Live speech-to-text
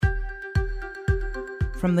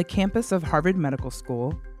From the campus of Harvard Medical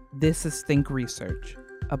School, this is Think Research,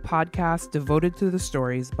 a podcast devoted to the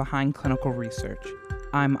stories behind clinical research.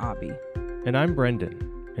 I'm Abby. And I'm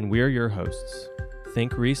Brendan, and we're your hosts.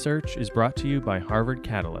 Think Research is brought to you by Harvard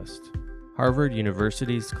Catalyst, Harvard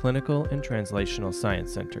University's Clinical and Translational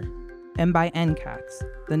Science Center. And by NCATS,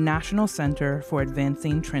 the National Center for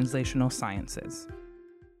Advancing Translational Sciences.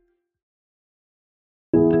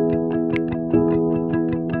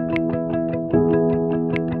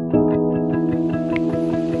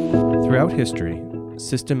 Throughout history,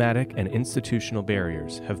 systematic and institutional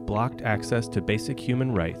barriers have blocked access to basic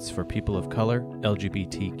human rights for people of color,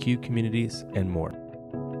 LGBTQ communities, and more.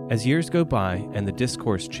 As years go by and the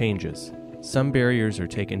discourse changes, some barriers are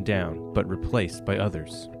taken down but replaced by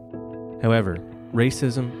others. However,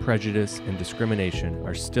 racism, prejudice, and discrimination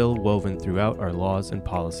are still woven throughout our laws and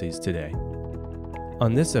policies today.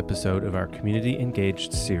 On this episode of our Community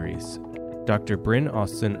Engaged series, Dr. Bryn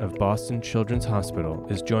Austin of Boston Children's Hospital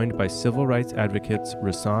is joined by civil rights advocates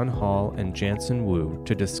Rahsaan Hall and Jansen Wu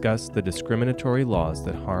to discuss the discriminatory laws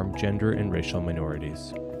that harm gender and racial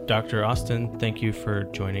minorities. Dr. Austin, thank you for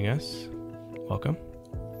joining us. Welcome.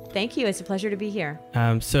 Thank you. It's a pleasure to be here.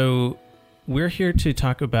 So we're here to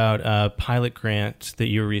talk about a pilot grant that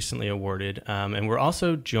you were recently awarded, and we're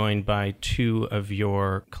also joined by two of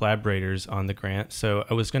your collaborators on the grant. So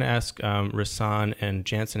I was going to ask Rahsaan and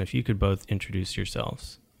Jansen if you could both introduce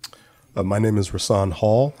yourselves. My name is Rahsaan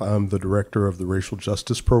Hall. I'm the director of the Racial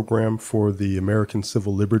Justice Program for the American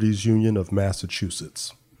Civil Liberties Union of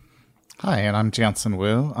Massachusetts. Hi, and I'm Jansen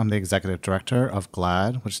Wu. I'm the executive director of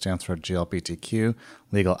GLAAD, which stands for GLBTQ,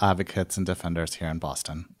 Legal Advocates and Defenders here in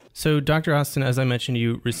Boston. So, Dr. Austin, as I mentioned,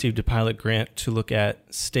 you received a pilot grant to look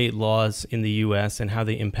at state laws in the U.S. and how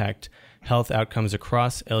they impact health outcomes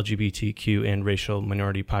across LGBTQ and racial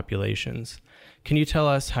minority populations. Can you tell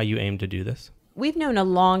us how you aim to do this? We've known a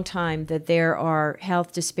long time that there are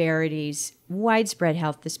health disparities, widespread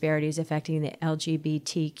health disparities affecting the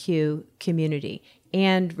LGBTQ community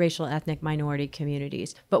and racial ethnic minority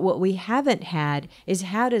communities. But what we haven't had is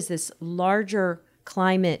how does this larger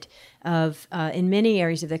climate of, in many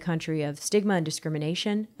areas of the country, of stigma and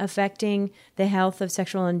discrimination affecting the health of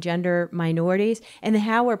sexual and gender minorities, and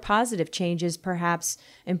how are positive changes perhaps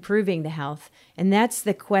improving the health? And that's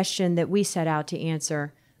the question that we set out to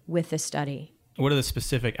answer with the study. What are the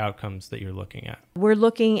specific outcomes that you're looking at? We're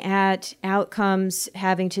looking at outcomes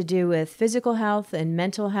having to do with physical health and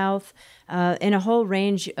mental health in a whole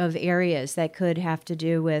range of areas that could have to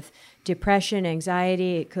do with depression,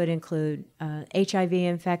 anxiety. It could include HIV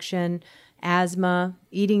infection, asthma,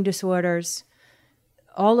 eating disorders.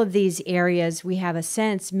 All of these areas we have a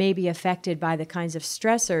sense may be affected by the kinds of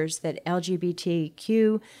stressors that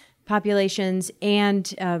LGBTQ populations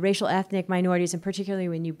and racial ethnic minorities, and particularly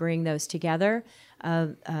when you bring those together,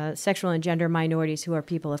 sexual and gender minorities who are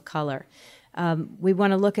people of color. We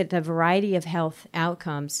want to look at the variety of health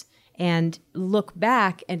outcomes and look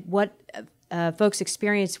back at what folks'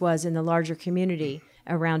 experience was in the larger community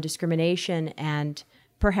around discrimination and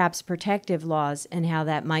perhaps protective laws and how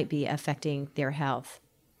that might be affecting their health.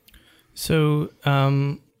 So,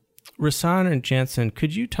 Rahsaan and Jansen,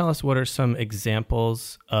 could you tell us what are some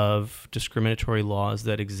examples of discriminatory laws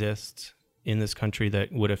that exist in this country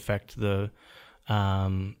that would affect the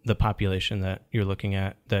population that you're looking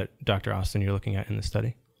at, that Dr. Austin, you're looking at in the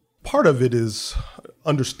study? Part of it is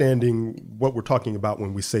understanding what we're talking about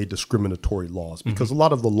when we say discriminatory laws, because a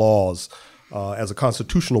lot of the laws as a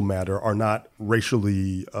constitutional matter are not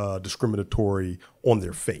racially discriminatory on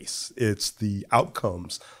their face. It's the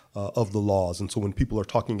outcomes of the laws. And so when people are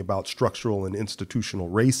talking about structural and institutional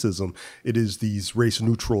racism, it is these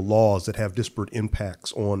race-neutral laws that have disparate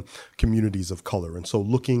impacts on communities of color. And so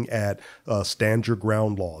looking at stand your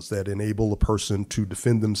ground laws that enable a person to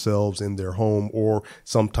defend themselves in their home or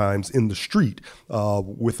sometimes in the street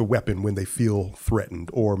with a weapon when they feel threatened,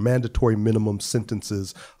 or mandatory minimum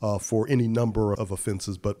sentences for any number of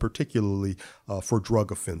offenses, but particularly for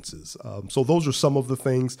drug offenses. So those are some of the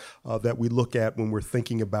things that we look at when we're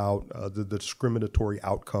thinking about the discriminatory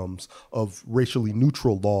outcomes of racially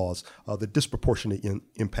neutral laws that disproportionately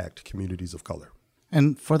impact communities of color.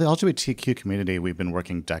 And for the LGBTQ community, we've been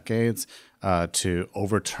working decades to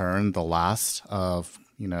overturn the last of,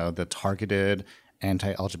 the targeted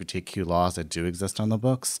anti-LGBTQ laws that do exist on the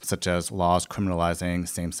books, such as laws criminalizing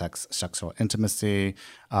same-sex sexual intimacy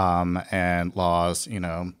and laws,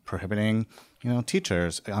 prohibiting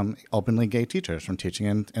teachers, openly gay teachers from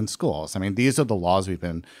teaching in schools. I mean, these are the laws we've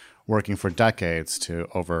been working for decades to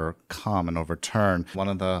overcome and overturn. One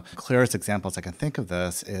of the clearest examples I can think of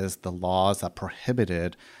this is the laws that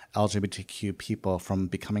prohibited LGBTQ people from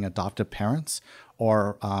becoming adoptive parents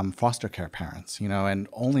or foster care parents, and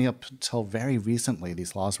only up until very recently,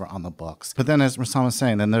 these laws were on the books. But then, as Rahsaan was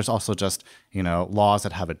saying, then there's also just, laws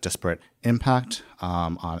that have a disparate impact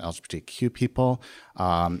on LGBTQ people,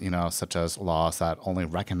 such as laws that only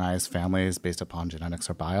recognize families based upon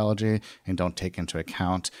genetics or biology and don't take into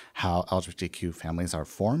account how LGBTQ families are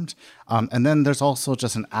formed. And then there's also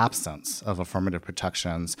just an absence of affirmative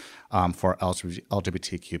protections for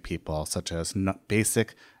LGBTQ people, such as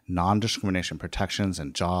basic non-discrimination protections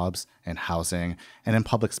in jobs, in housing, and in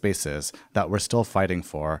public spaces that we're still fighting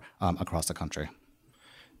for across the country.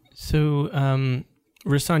 So,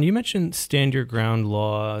 Rahsaan, you mentioned stand your ground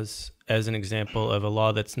laws as an example of a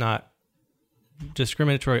law that's not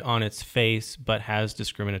discriminatory on its face, but has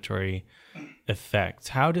discriminatory effects.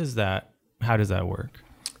 How does that work?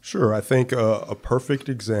 Sure. I think a perfect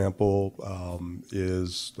example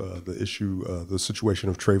is the situation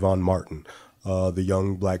of Trayvon Martin, the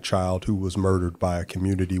young black child who was murdered by a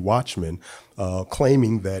community watchman,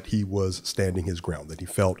 claiming that he was standing his ground, that he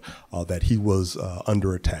felt that he was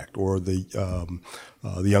under attack, or the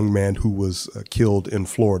young man who was killed in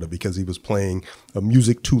Florida because he was playing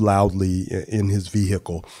music too loudly in his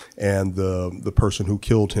vehicle, and the person who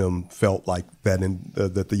killed him felt like that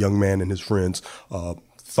that the young man and his friends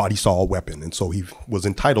thought he saw a weapon, and so he was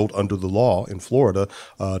entitled under the law in Florida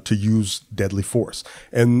to use deadly force.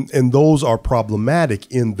 And those are problematic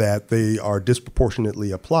in that they are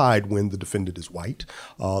disproportionately applied when the defendant is white,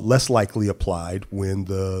 less likely applied when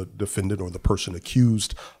the defendant or the person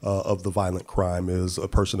accused of the violent crime is a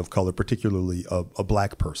person of color, particularly a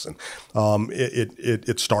black person.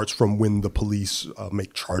 It starts from when the police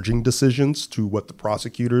make charging decisions to what the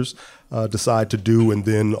prosecutors decide to do, and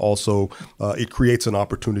then also it creates an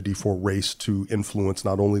opportunity for race to influence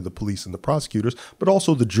not only the police and the prosecutors, but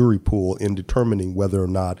also the jury pool in determining whether or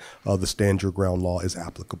not the stand your ground law is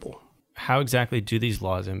applicable. How exactly do these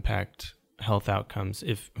laws impact health outcomes,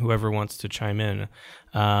 if whoever wants to chime in?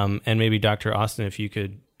 And maybe Dr. Austin, if you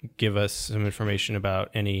could give us some information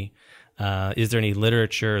about is there any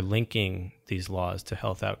literature linking these laws to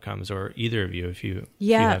health outcomes, or either of you, if you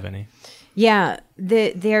have any? Yeah,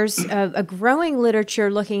 there's a growing literature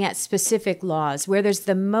looking at specific laws. Where there's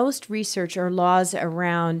the most research are laws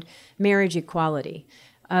around marriage equality,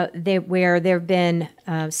 where there have been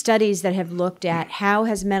studies that have looked at how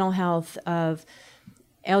has mental health of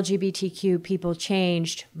LGBTQ people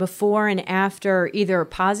changed before and after either a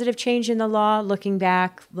positive change in the law, looking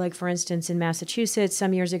back, like for instance in Massachusetts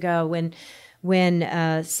some years ago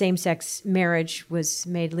when same-sex marriage was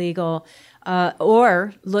made legal,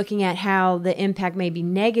 or looking at how the impact may be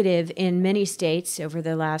negative in many states over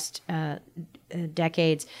the last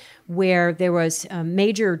decades, where there was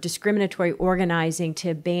major discriminatory organizing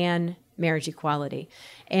to ban marriage equality.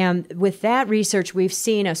 And with that research, we've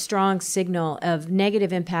seen a strong signal of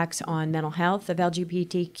negative impacts on mental health of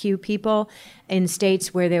LGBTQ people in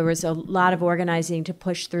states where there was a lot of organizing to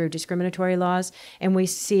push through discriminatory laws. And we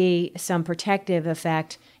see some protective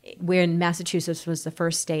effect when Massachusetts was the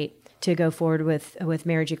first state to go forward with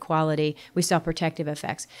marriage equality. We saw protective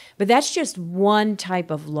effects. But that's just one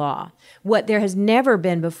type of law. What there has never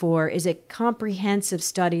been before is a comprehensive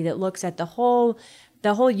study that looks at the whole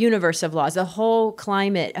universe of laws, the whole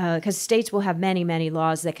climate, because states will have many, many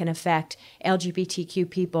laws that can affect LGBTQ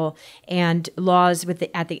people, and laws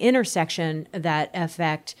at the intersection that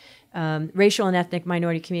affect racial and ethnic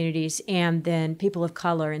minority communities, and then people of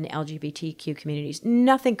color in the LGBTQ communities.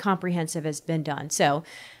 Nothing comprehensive has been done. So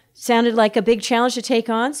sounded like a big challenge to take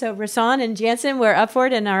on. So Rahsaan and Jansen were up for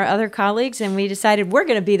it, and our other colleagues, and we decided we're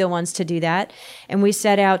going to be the ones to do that. And we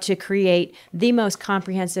set out to create the most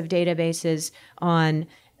comprehensive databases on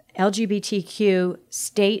LGBTQ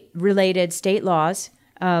state-related state laws,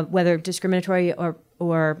 whether discriminatory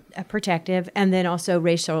or protective, and then also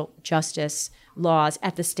racial justice laws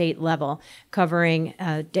at the state level, covering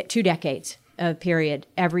 2 decades of period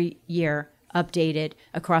every year, updated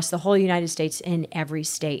across the whole United States in every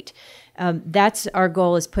state. That's our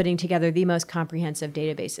goal, is putting together the most comprehensive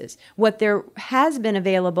databases. What there has been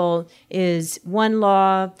available is one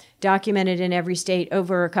law documented in every state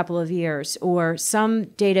over a couple of years, or some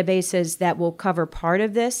databases that will cover part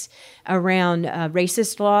of this around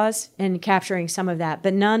racist laws and capturing some of that.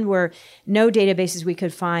 But no databases we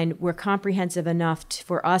could find were comprehensive enough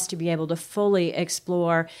for us to be able to fully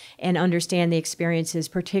explore and understand the experiences,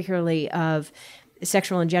 particularly of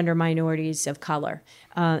sexual and gender minorities of color.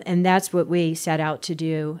 And that's what we set out to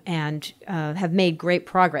do, and have made great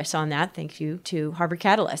progress on that. Thank you to Harvard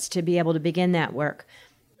Catalyst to be able to begin that work.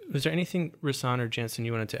 Was there anything, Rahsaan or Jansen,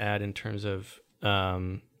 you wanted to add in terms of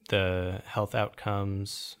the health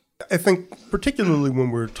outcomes I think particularly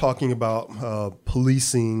when we're talking about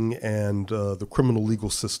policing and the criminal legal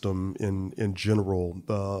system in general,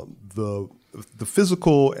 the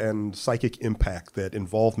physical and psychic impact that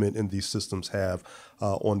involvement in these systems have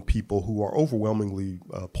on people who are overwhelmingly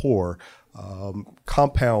poor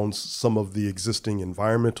compounds some of the existing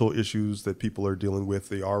environmental issues that people are dealing with,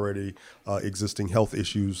 the already existing health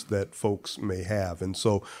issues that folks may have. And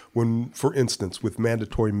so when, for instance, with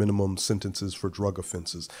mandatory minimum sentences for drug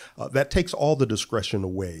offenses, that takes all the discretion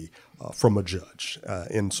away from a judge.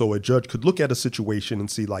 And so a judge could look at a situation and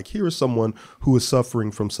see, like, here is someone who is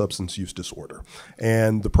suffering from substance use disorder.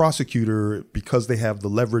 And the prosecutor, because they have the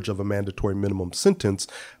leverage of a mandatory minimum sentence,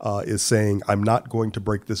 is saying, I'm not going to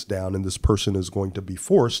break this down, and this person is going to be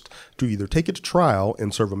forced to either take it to trial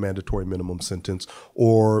and serve a mandatory minimum sentence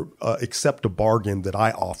or accept a bargain that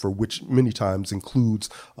I offer, which many times includes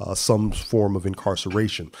some form of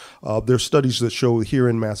incarceration. There's studies that show here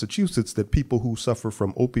in Massachusetts that people who suffer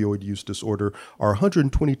from opioid use disorder are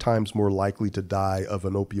 120 times more likely to die of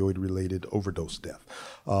an opioid-related overdose death.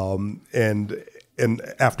 And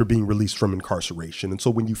after being released from incarceration. And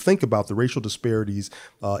so when you think about the racial disparities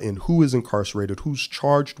in who is incarcerated, who's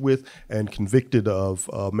charged with and convicted of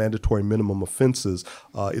mandatory minimum offenses,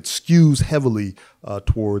 it skews heavily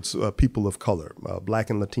towards people of color.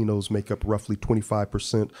 Black and Latinos make up roughly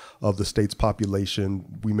 25% of the state's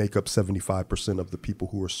population. We make up 75% of the people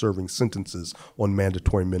who are serving sentences on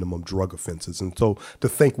mandatory minimum drug offenses. And so to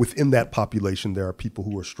think within that population, there are people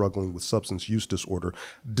who are struggling with substance use disorder.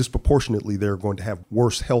 Disproportionately, they're going to have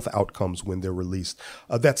worse health outcomes when they're released.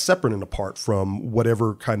 That's separate and apart from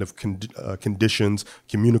whatever kind of conditions,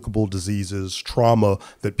 communicable diseases, trauma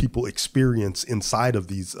that people experience inside of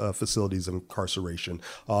these facilities of incarceration.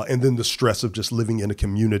 And then the stress of just living in a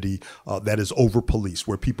community that is over-policed,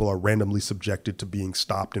 where people are randomly subjected to being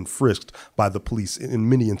stopped and frisked by the police in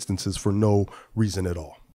many instances for no reason at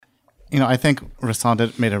all. You know, I think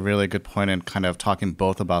Rasanda made a really good point in kind of talking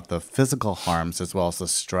both about the physical harms as well as the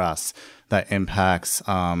stress that impacts,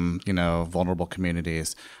 vulnerable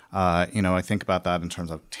communities. I think about that in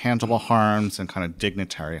terms of tangible harms and kind of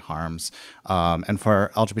dignitary harms. And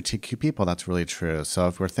for LGBTQ people, that's really true. So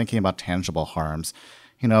if we're thinking about tangible harms,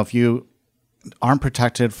 if you aren't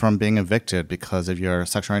protected from being evicted because of your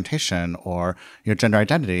sexual orientation or your gender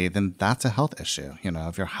identity, then that's a health issue.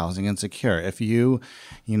 If you're housing insecure, if you,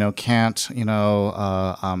 can't,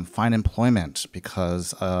 find employment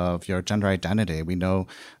because of your gender identity, we know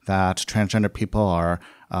that transgender people are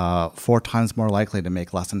 4 times more likely to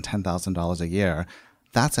make less than $10,000 a year.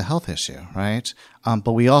 That's a health issue, right?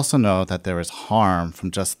 But we also know that there is harm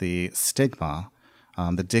from just the stigma,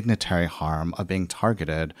 the dignitary harm of being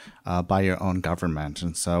targeted by your own government.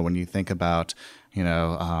 And so when you think about,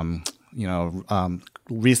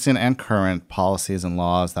 recent and current policies and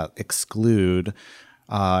laws that exclude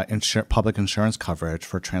public insurance coverage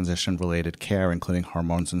for transition-related care, including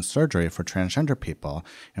hormones and surgery for transgender people,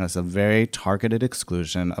 it's a very targeted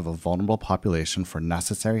exclusion of a vulnerable population for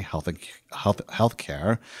necessary health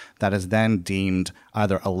care that is then deemed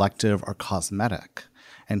either elective or cosmetic.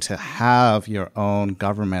 And to have your own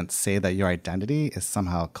government say that your identity is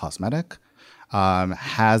somehow cosmetic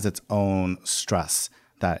has its own stress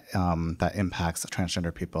that impacts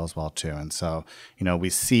transgender people as well too. And so, we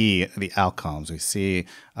see the outcomes. We see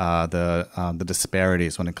the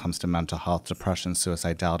disparities when it comes to mental health, depression,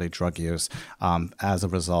 suicidality, drug use as a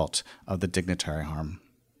result of the dignitary harm.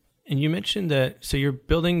 And you mentioned that, so you're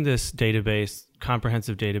building this database,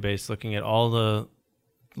 comprehensive database, looking at all the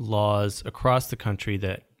laws across the country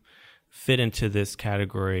that fit into this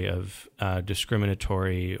category of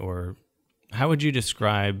discriminatory, or how would you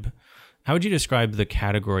describe the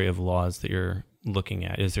category of laws that you're looking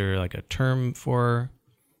at? Is there like a term for,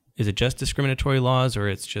 is it just discriminatory laws, or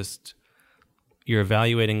it's just you're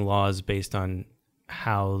evaluating laws based on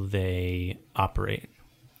how they operate?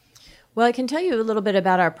 Well, I can tell you a little bit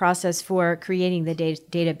about our process for creating the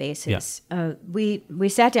databases. Yeah. We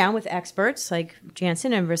sat down with experts like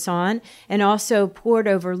Jansen and Rasan, and also poured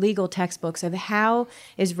over legal textbooks of how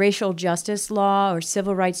is racial justice law or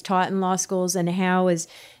civil rights taught in law schools, and how is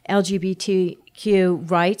LGBTQ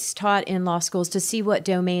rights taught in law schools, to see what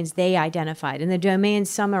domains they identified. And the domains,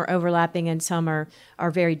 some are overlapping and some are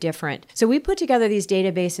very different. So we put together these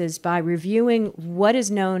databases by reviewing what is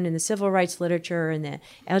known in the civil rights literature and the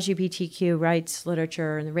LGBTQ rights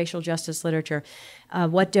literature and the racial justice literature,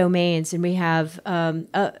 what domains. And we have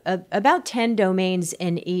about 10 domains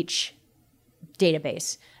in each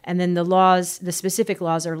database. And then the specific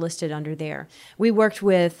laws are listed under there. We worked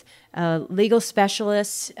with legal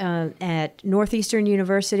specialists at Northeastern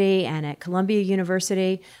University and at Columbia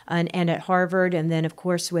University and at Harvard, and then, of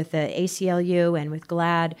course, with the ACLU and with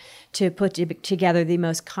GLAAD to put together the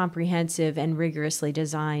most comprehensive and rigorously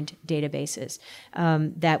designed databases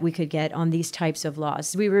that we could get on these types of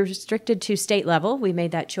laws. We were restricted to state level. We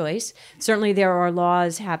made that choice. Certainly there are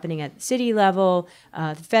laws happening at the city level,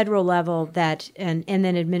 federal level, and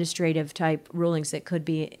then administrative type rulings that could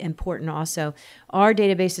be important also. Our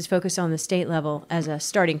database is focused on the state level as a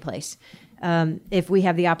starting place. If we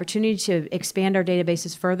have the opportunity to expand our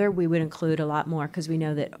databases further, we would include a lot more because we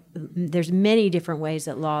know that there's many different ways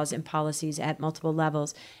that laws and policies at multiple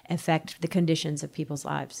levels affect the conditions of people's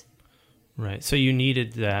lives. Right. So you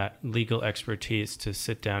needed that legal expertise to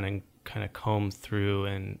sit down and kind of comb through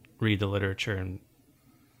and read the literature and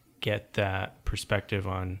get that perspective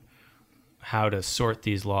on how to sort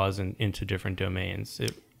these laws into different domains.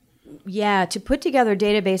 Yeah, to put together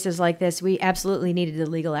databases like this, we absolutely needed the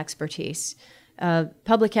legal expertise.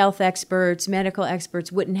 Public health experts, medical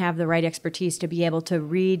experts wouldn't have the right expertise to be able to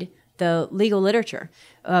read the legal literature.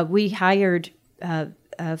 We hired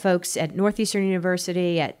folks at Northeastern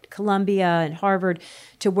University, at Columbia, and Harvard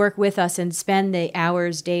to work with us and spend the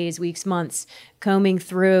hours, days, weeks, months combing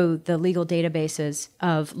through the legal databases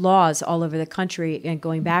of laws all over the country and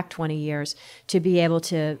going back 20 years to be able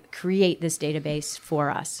to create this database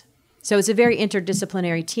for us. So it's a very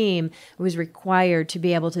interdisciplinary team who was required to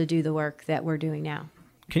be able to do the work that we're doing now.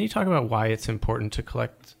 Can you talk about why it's important to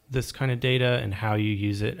collect this kind of data and how you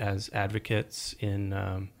use it as advocates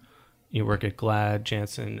in your work at GLAAD,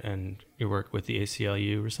 Jansen, and your work with the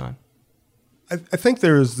ACLU, Rahsaan? I think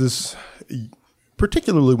there is this,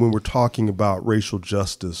 particularly when we're talking about racial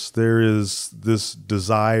justice, there is this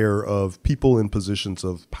desire of people in positions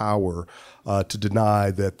of power to deny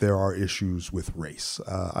that there are issues with race.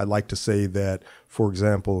 I like to say that, for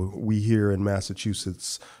example, we here in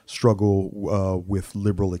Massachusetts struggle with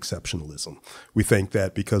liberal exceptionalism. We think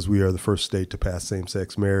that because we are the first state to pass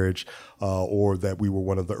same-sex marriage, or that we were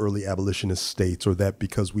one of the early abolitionist states, or that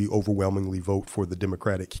because we overwhelmingly vote for the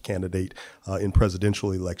Democratic candidate in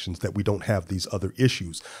presidential elections, that we don't have these other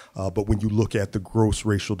issues. But when you look at the gross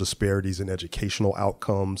racial disparities in educational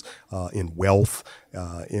outcomes, in wealth,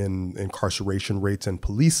 in incarceration rates and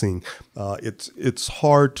policing, it's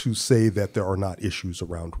hard to say that there are not issues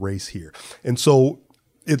around race here. And so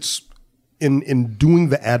it's in doing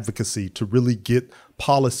the advocacy to really get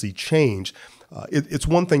policy change. It's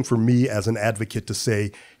one thing for me as an advocate to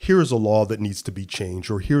say, here's a law that needs to be changed,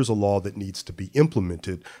 or here's a law that needs to be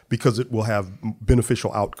implemented, because it will have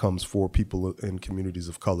beneficial outcomes for people in communities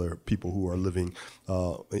of color, people who are living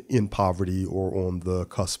in poverty or on the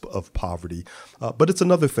cusp of poverty. But it's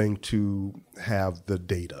another thing to have the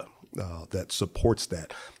data that supports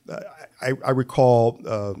that. I recall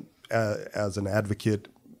as an advocate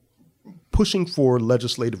pushing for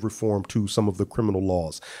legislative reform to some of the criminal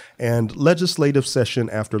laws. And legislative session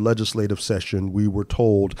after legislative session, we were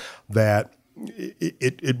told that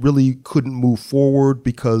it really couldn't move forward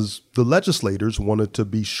because the legislators wanted to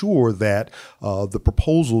be sure that the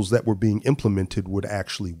proposals that were being implemented would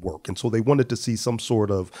actually work. And so they wanted to see some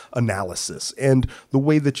sort of analysis. And the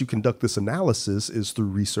way that you conduct this analysis is through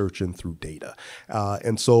research and through data.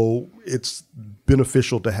 And so it's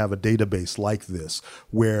beneficial to have a database like this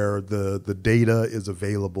where the data is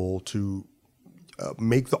available to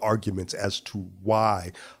make the arguments as to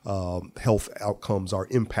why health outcomes are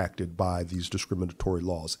impacted by these discriminatory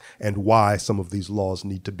laws and why some of these laws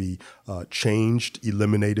need to be changed,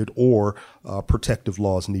 eliminated, or protective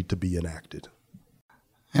laws need to be enacted.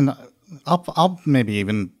 And I'll maybe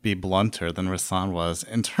even be blunter than Rahsaan was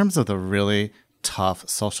in terms of the really tough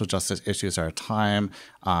social justice issues of our time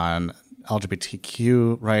on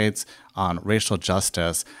LGBTQ rights, on racial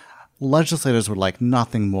justice. Legislators would like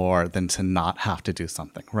nothing more than to not have to do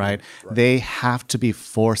something, right? They have to be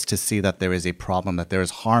forced to see that there is a problem, that there is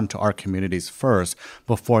harm to our communities first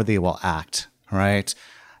before they will act, right?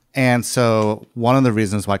 And so one of the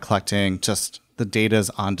reasons why collecting just the data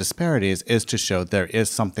on disparities is to show there is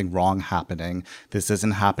something wrong happening. This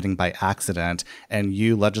isn't happening by accident, and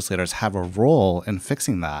you legislators have a role in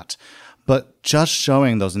fixing that. But just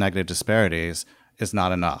showing those negative disparities is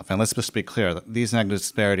not enough. And let's just be clear that these negative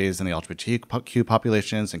disparities in the LGBTQ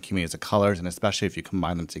populations and communities of colors, and especially if you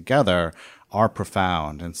combine them together, are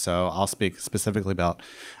profound. And so I'll speak specifically about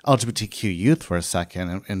LGBTQ youth for a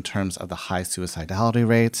second in terms of the high suicidality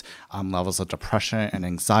rates, levels of depression and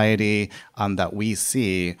anxiety that we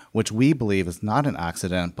see, which we believe is not an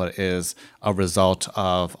accident, but is a result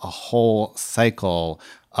of a whole cycle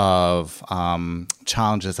of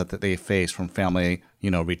challenges that they face, from family,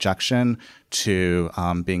 rejection to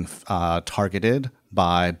being targeted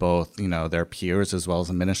by both, their peers as well as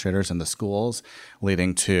administrators in the schools,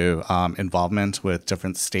 leading to involvement with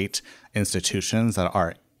different state institutions that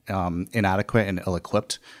are inadequate and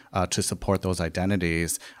ill-equipped to support those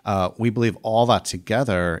identities. We believe all that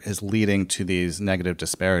together is leading to these negative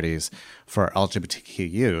disparities for LGBTQ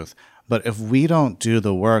youth. But if we don't do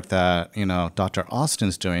the work that, Dr.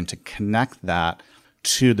 Austin's doing to connect that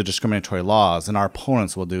to the discriminatory laws, and our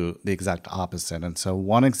opponents will do the exact opposite. And so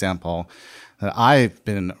one example that I've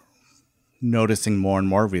been noticing more and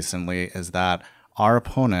more recently is that our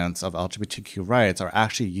opponents of LGBTQ rights are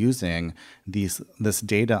actually using this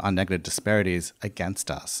data on negative disparities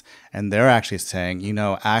against us. And they're actually saying,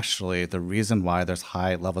 actually the reason why there's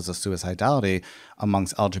high levels of suicidality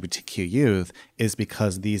amongst LGBTQ youth is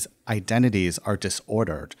because these identities are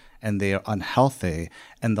disordered and they are unhealthy.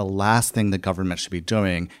 And the last thing the government should be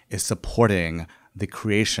doing is supporting the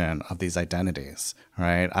creation of these identities,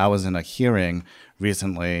 right? I was in a hearing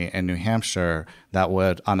recently in New Hampshire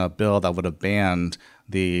on a bill that would have banned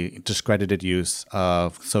the discredited use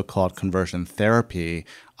of so-called conversion therapy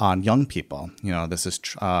on young people. This is,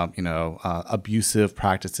 abusive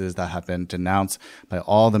practices that have been denounced by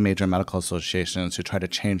all the major medical associations who try to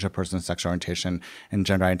change a person's sexual orientation and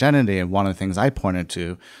gender identity. And one of the things I pointed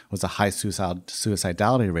to was the high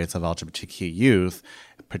suicidality rates of LGBTQ youth,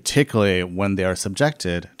 particularly when they are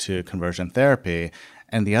subjected to conversion therapy.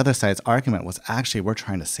 And the other side's argument was actually we're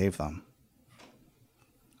trying to save them.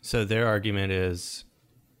 So their argument is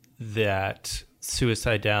that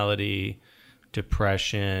suicidality,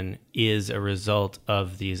 depression is a result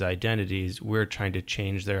of these identities. We're trying to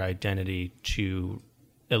change their identity to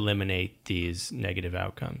eliminate these negative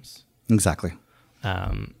outcomes. Exactly.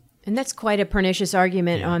 And that's quite a pernicious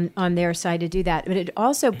argument on their side to do that. But it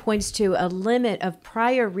also points to a limit of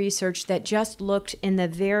prior research that just looked in the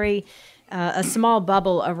very a small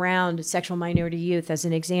bubble around sexual minority youth as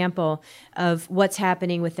an example of what's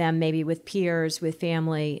happening with them, maybe with peers, with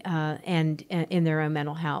family, and in their own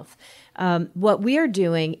mental health. What we are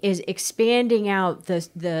doing is expanding out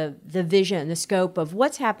the vision, the scope of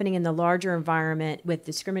what's happening in the larger environment with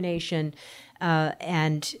discrimination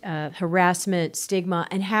and harassment, stigma,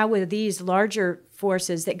 and how with these larger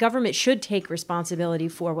forces that government should take responsibility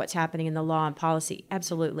for what's happening in the law and policy.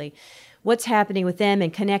 Absolutely. What's happening with them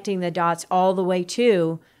and connecting the dots all the way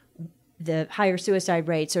to the higher suicide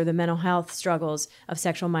rates or the mental health struggles of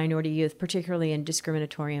sexual minority youth, particularly in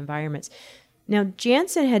discriminatory environments. Now,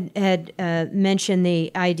 Jansen had mentioned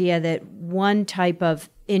the idea that one type of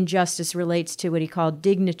injustice relates to what he called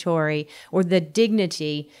dignitary, or the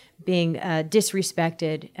dignity being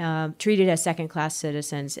disrespected, treated as second-class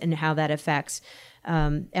citizens, and how that affects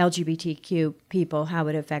LGBTQ people, how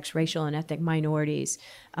it affects racial and ethnic minorities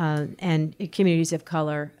and communities of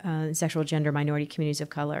color, sexual gender minority communities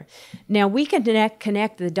of color. Now, we can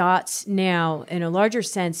connect the dots now in a larger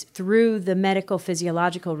sense through the medical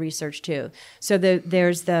physiological research too. So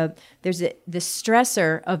there's the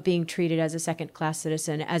stressor of being treated as a second-class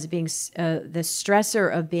citizen, as being the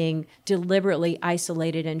stressor of being deliberately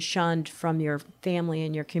isolated and shunned from your family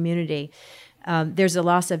and your community. There's a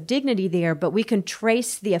loss of dignity there, but we can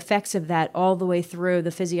trace the effects of that all the way through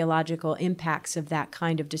the physiological impacts of that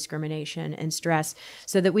kind of discrimination and stress,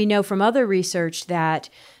 so that we know from other research that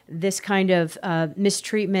this kind of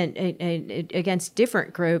mistreatment against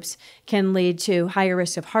different groups can lead to higher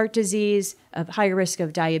risk of heart disease, of higher risk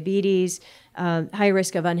of diabetes, high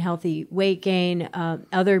risk of unhealthy weight gain,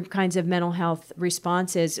 other kinds of mental health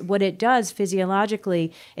responses. What it does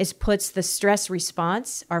physiologically is puts the stress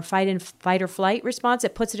response, our fight or flight response,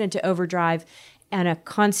 it puts it into overdrive on a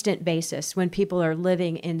constant basis when people are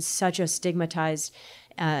living in such a stigmatized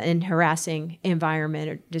and harassing environment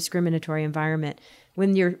or discriminatory environment.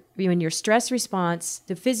 When your stress response,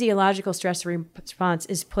 the physiological stress response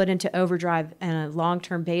is put into overdrive on a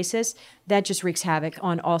long-term basis, that just wreaks havoc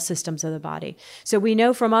on all systems of the body. So we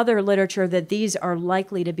know from other literature that these are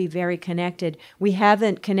likely to be very connected. We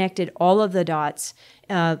haven't connected all of the dots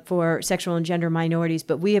for sexual and gender minorities,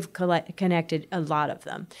 but we have connected a lot of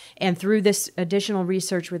them. And through this additional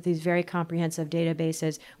research with these very comprehensive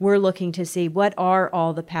databases, we're looking to see what are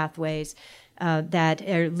all the pathways that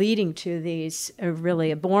are leading to these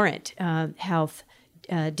really abhorrent health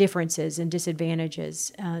differences and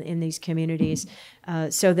disadvantages in these communities,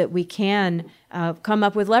 so that we can come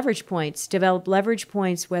up with leverage points, develop leverage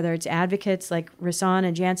points, whether it's advocates like Rahsaan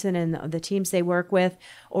and Jansen and the teams they work with,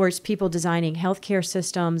 or it's people designing healthcare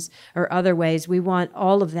systems or other ways. We want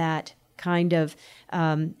all of that kind of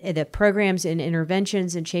the programs and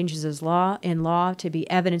interventions and changes in law to be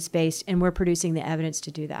evidence-based, and we're producing the evidence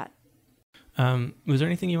to do that. Was there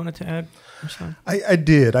anything you wanted to add, Rahsaan? I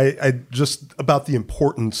did. I just about the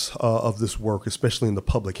importance of this work, especially in the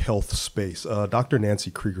public health space. Dr.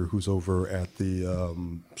 Nancy Krieger, who's over at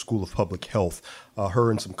the School of Public Health,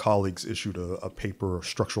 her and some colleagues issued a paper,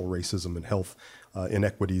 Structural Racism in Health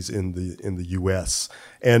Inequities in the U.S.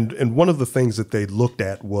 And one of the things that they looked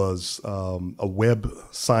at was a web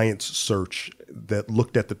science search that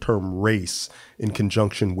looked at the term race in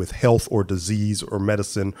conjunction with health or disease or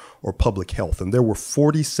medicine or public health. And there were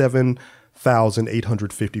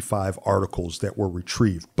 47,855 articles that were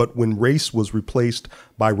retrieved. But when race was replaced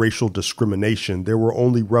by racial discrimination, there were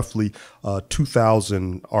only roughly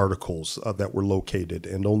 2,000 articles that were located,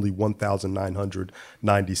 and only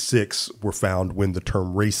 1,996 were found when the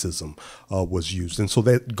term racism was used. And so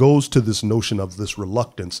that goes to this notion of this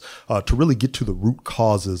reluctance to really get to the root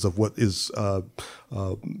causes of what is a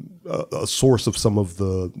source of some of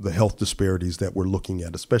the health disparities that we're looking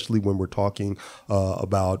at, especially when we're talking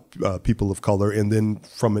about people of color, and then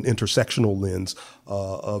from an intersectional lens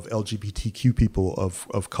of LGBTQ people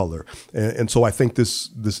of color. And so I think this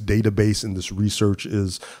database and this research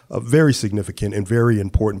is very significant and very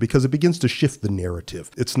important, because it begins to shift the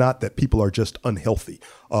narrative. It's not that people are just unhealthy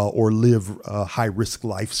or live high-risk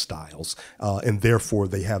lifestyles, and therefore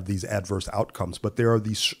they have these adverse outcomes, but there are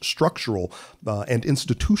these structural and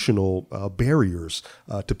institutional barriers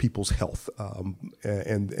to people's health,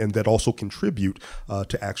 and that also contribute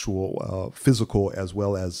to actual physical as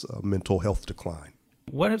well as mental health decline.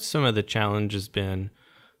 What have some of the challenges been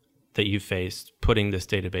that you faced putting this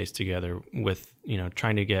database together with,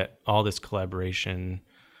 trying to get all this collaboration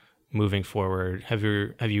moving forward? Have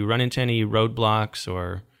you run into any roadblocks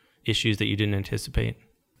or issues that you didn't anticipate?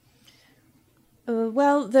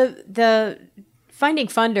 Well, the finding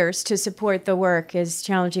funders to support the work is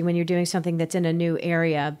challenging when you're doing something that's in a new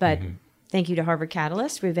area, but thank you to Harvard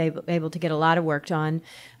Catalyst, we've been able to get a lot of work done,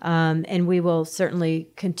 and we will certainly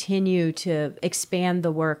continue to expand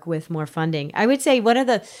the work with more funding. I would say one of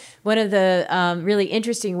the really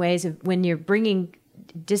interesting ways of when you're bringing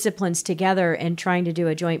disciplines together and trying to do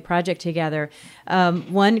a joint project together,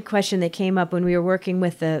 one question that came up when we were working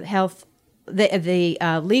with the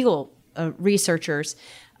legal researchers.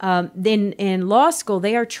 In law school,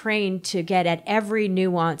 they are trained to get at every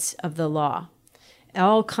nuance of the law.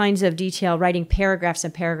 All kinds of detail, writing paragraphs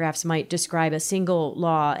and paragraphs might describe a single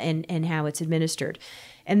law and how it's administered.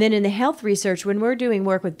 And then in the health research, when we're doing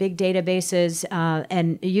work with big databases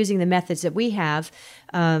and using the methods that we have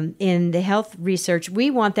in the health research, we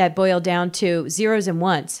want that boiled down to zeros and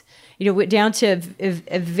ones, down to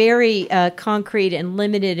a very concrete and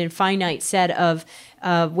limited and finite set of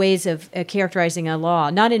ways of characterizing a law,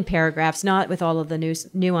 not in paragraphs, not with all of the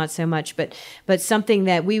nuance so much, but something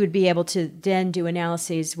that we would be able to then do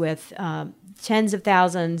analyses with tens of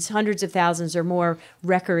thousands, hundreds of thousands or more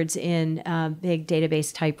records in big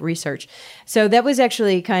database type research. So that was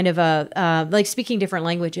actually kind of like speaking different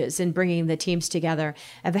languages and bringing the teams together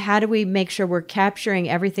of how do we make sure we're capturing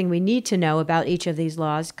everything we need to know about each of these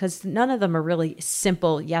laws, because none of them are really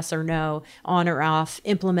simple yes or no, on or off,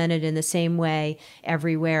 implemented in the same way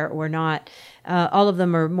everywhere or not. All of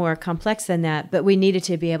them are more complex than that, but we needed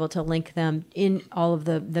to be able to link them in all of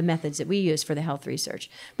the methods that we use for the health research.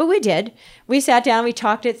 But we did. We sat down, we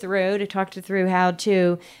talked it through how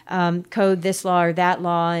to code this law or that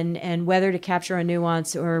law and whether to capture a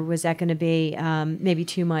nuance, or was that going to be maybe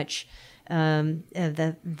too much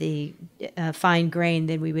the fine grain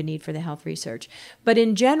that we would need for the health research. But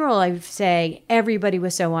in general, I would say everybody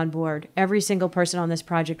was so on board. Every single person on this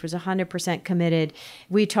project was 100% committed.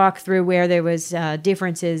 We talked through where there was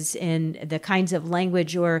differences in the kinds of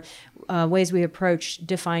language or ways we approach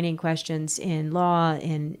defining questions in law,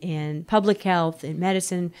 in public health, in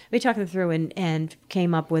medicine. We talked them through and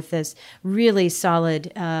came up with this really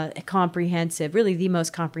solid, comprehensive, really the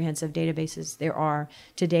most comprehensive databases there are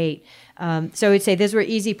to date. So I would say those were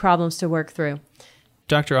easy problems to work through.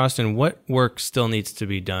 Dr. Austin, what work still needs to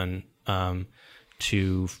be done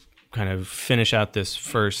to kind of finish out this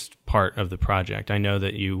first part of the project? I know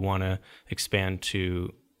that you want to expand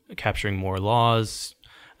to capturing more laws,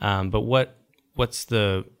 but what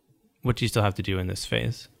do you still have to do in this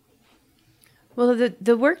phase? Well,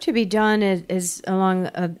 the work to be done is along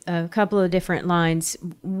a couple of different lines.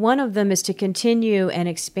 One of them is to continue and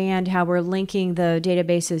expand how we're linking the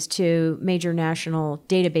databases to major national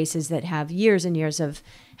databases that have years and years of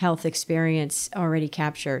health experience already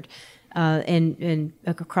captured in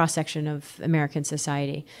a cross-section of American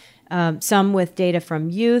society. Some with data from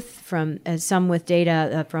youth, some with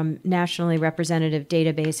data from nationally representative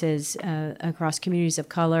databases across communities of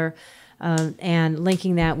color, and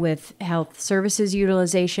linking that with health services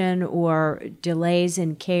utilization or delays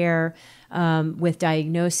in care, with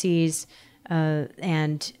diagnoses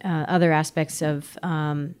and other aspects of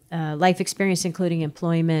life experience, including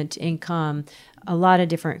employment, income, a lot of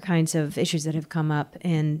different kinds of issues that have come up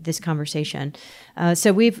in this conversation.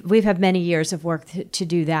 So we've had many years of work to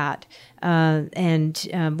do that,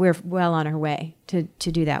 and we're well on our way to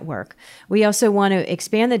do that work. We also want to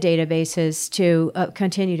expand the databases to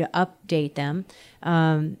continue to update them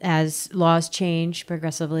as laws change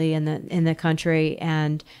progressively in the country,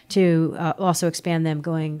 and to also expand them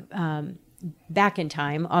going back in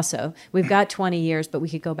time. Also, we've got 20 years, but we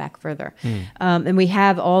could go back further. And we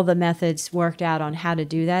have all the methods worked out on how to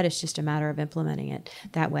do that. It's just a matter of implementing it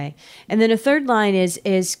that way. And then a third line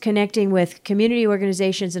is connecting with community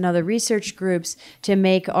organizations and other research groups to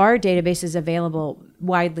make our databases available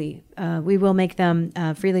widely. We will make them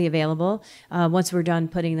freely available once we're done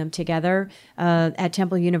putting them together. At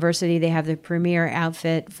Temple University, they have the premier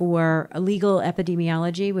outfit for legal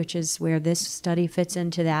epidemiology, which is where this study fits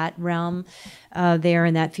into that realm. There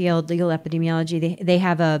in that field, legal epidemiology, they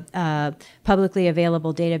have a publicly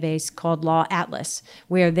available database called Law Atlas,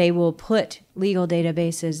 where they will put legal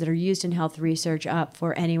databases that are used in health research up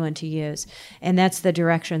for anyone to use. And that's the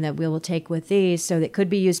direction that we will take with these. So that could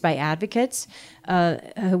be used by advocates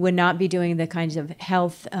who would not be doing the kinds of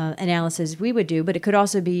health analysis we would do, but it could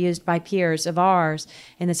also be used by peers of ours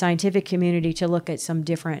in the scientific community to look at some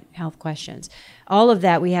different health questions. All of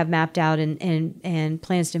that we have mapped out and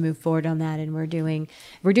plans to move forward on that. And we're doing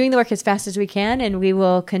the work as fast as we can, and we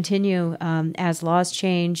will continue as laws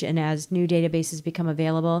change and as new databases become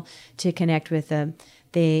available to connect with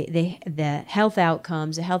the health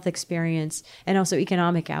outcomes, the health experience, and also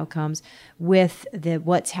economic outcomes with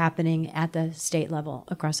what's happening at the state level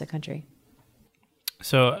across the country.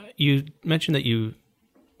 So you mentioned that you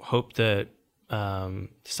hope that the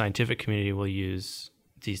scientific community will use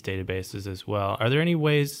these databases as well. Are there any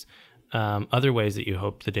ways, other ways that you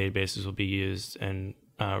hope the databases will be used? And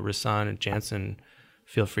Rahsaan and Jansen,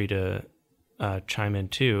 feel free to chime in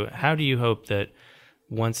too. How do you hope that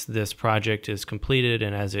once this project is completed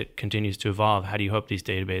and as it continues to evolve, how do you hope these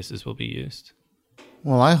databases will be used?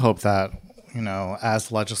 Well, I hope that,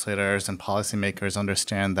 as legislators and policymakers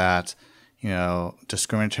understand that,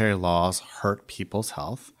 discriminatory laws hurt people's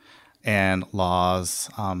health, and laws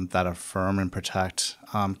that affirm and protect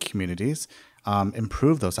communities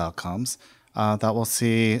improve those outcomes, that we'll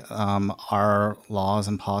see our laws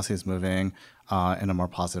and policies moving in a more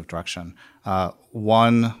positive direction.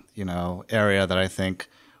 One, area that I think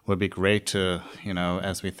would be great to,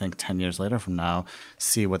 as we think 10 years later from now,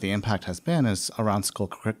 see what the impact has been is around school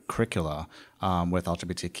curricula with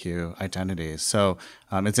LGBTQ identities. So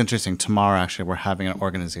it's interesting. Tomorrow, actually, we're having an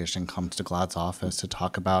organization come to GLAAD's office to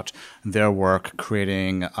talk about their work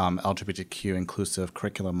creating LGBTQ inclusive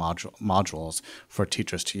curriculum modules for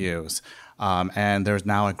teachers to use. And there's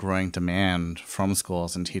now a growing demand from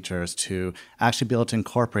schools and teachers to actually be able to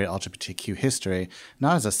incorporate LGBTQ history,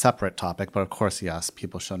 not as a separate topic, but of course, yes,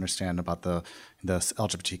 people should understand about the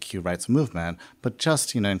LGBTQ rights movement, but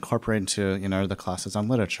just, incorporate into, the classes on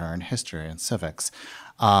literature and history and civics.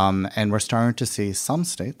 And we're starting to see some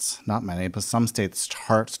states, not many, but some states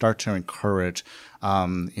start to encourage,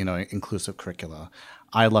 inclusive curricula.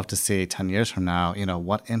 I'd love to see 10 years from now,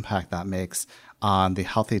 what impact that makes on the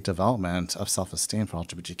healthy development of self-esteem for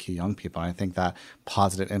LGBTQ young people. I think that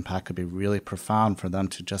positive impact could be really profound for them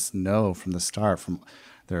to just know from the start, from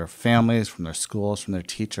their families, from their schools, from their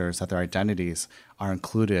teachers, that their identities are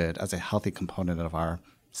included as a healthy component of our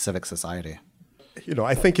civic society.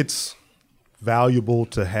 I think it's valuable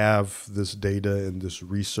to have this data and this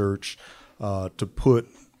research to put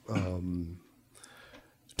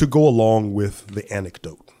to go along with the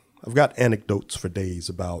anecdote. I've got anecdotes for days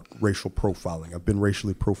about racial profiling. I've been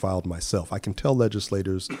racially profiled myself. I can tell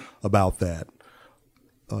legislators about that.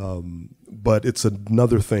 But it's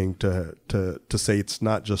another thing to say it's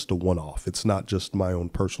not just a one-off. It's not just my own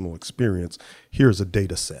personal experience. Here's a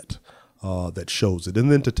data set that shows it.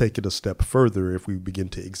 And then to take it a step further, if we begin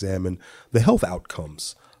to examine the health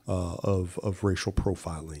outcomes of racial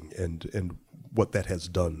profiling and what that has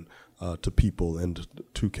done to people and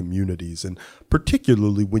to communities. And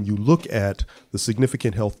particularly when you look at the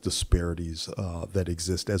significant health disparities that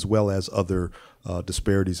exist, as well as other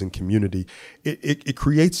disparities in community, it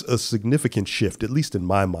creates a significant shift, at least in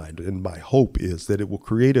my mind. And my hope is that it will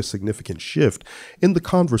create a significant shift in the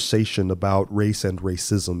conversation about race and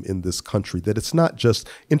racism in this country, that it's not just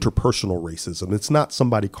interpersonal racism. It's not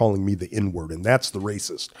somebody calling me the N-word and that's the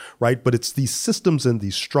racist, right? But it's these systems and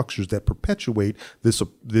these structures that perpetuate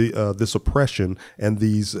this oppression and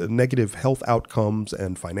these negative health outcomes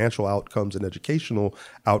and financial outcomes and educational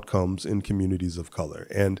outcomes in communities of color.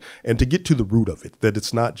 And to get to the root of it, that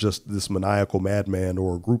it's not just this maniacal madman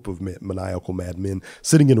or a group of maniacal madmen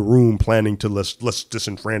sitting in a room planning to let's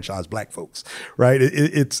disenfranchise Black folks, right?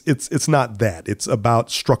 It's not that. It's about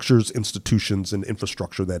structures, institutions, and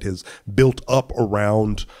infrastructure that has built up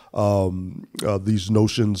around these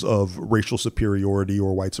notions of racial superiority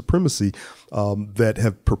or white supremacy that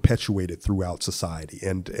have perpetuated throughout society.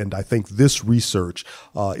 And I think this research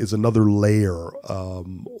is another layer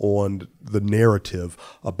on the narrative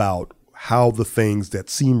about how the things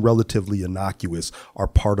that seem relatively innocuous are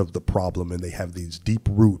part of the problem, and they have these deep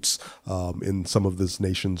roots in some of this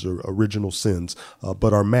nation's original sins,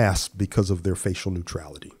 but are masked because of their facial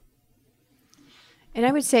neutrality. And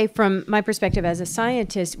I would say, from my perspective as a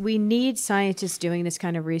scientist, we need scientists doing this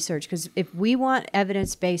kind of research, because if we want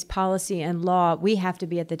evidence-based policy and law, we have to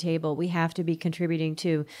be at the table. We have to be contributing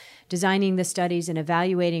to designing the studies and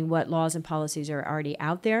evaluating what laws and policies are already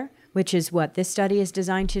out there, which is what this study is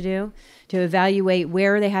designed to do, to evaluate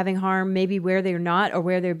where are they having harm, maybe where they're not, or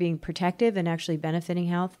where they're being protective and actually benefiting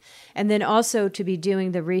health. And then also to be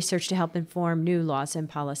doing the research to help inform new laws and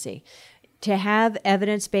policy. To have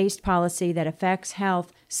evidence-based policy that affects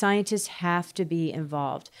health, scientists have to be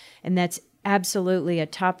involved. And that's absolutely a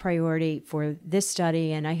top priority for this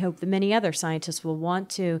study. And I hope that many other scientists will want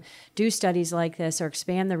to do studies like this or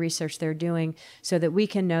expand the research they're doing, so that we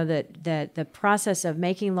can know that the process of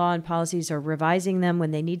making law and policies or revising them when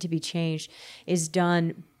they need to be changed is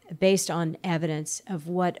done based on evidence of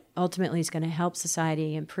what ultimately is going to help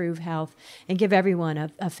society improve health and give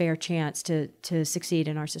everyone a fair chance to succeed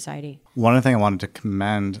in our society. One thing I wanted to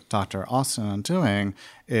commend Dr. Austin on doing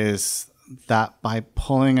is that by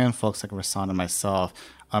pulling in folks like Rahsaan and myself,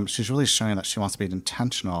 she's really showing that she wants to be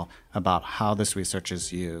intentional about how this research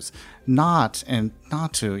is used, not to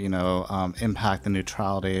impact the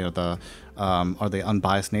neutrality or the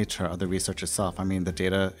unbiased nature of the research itself. I mean, the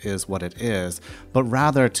data is what it is, but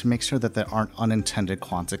rather to make sure that there aren't unintended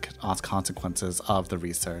consequences of the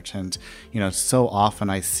research. And so often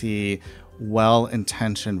I see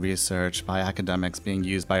well-intentioned research by academics being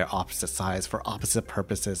used by opposite sides for opposite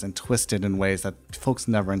purposes and twisted in ways that folks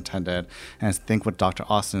never intended. And I think what Dr.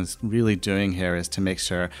 Austin is really doing here is to make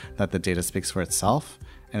sure that the data speaks for itself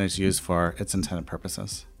and is used for its intended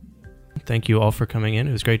purposes. Thank you all for coming in.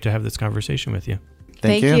 It was great to have this conversation with you.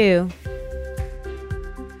 Thank you.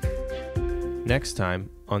 Next time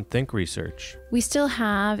on Think Research. We still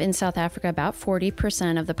have in South Africa about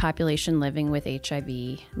 40% of the population living with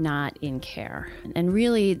HIV not in care. And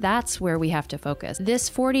really, that's where we have to focus. This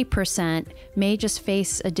 40% may just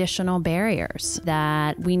face additional barriers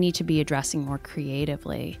that we need to be addressing more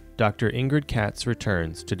creatively. Dr. Ingrid Katz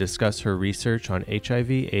returns to discuss her research on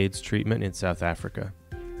HIV/AIDS treatment in South Africa.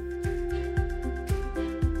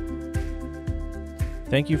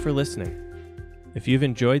 Thank you for listening. If you've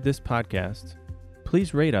enjoyed this podcast,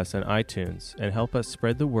 please rate us on iTunes and help us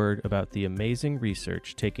spread the word about the amazing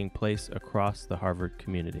research taking place across the Harvard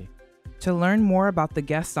community. To learn more about the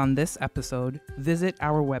guests on this episode, visit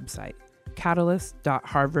our website,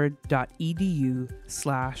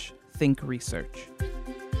 catalyst.harvard.edu/thinkresearch.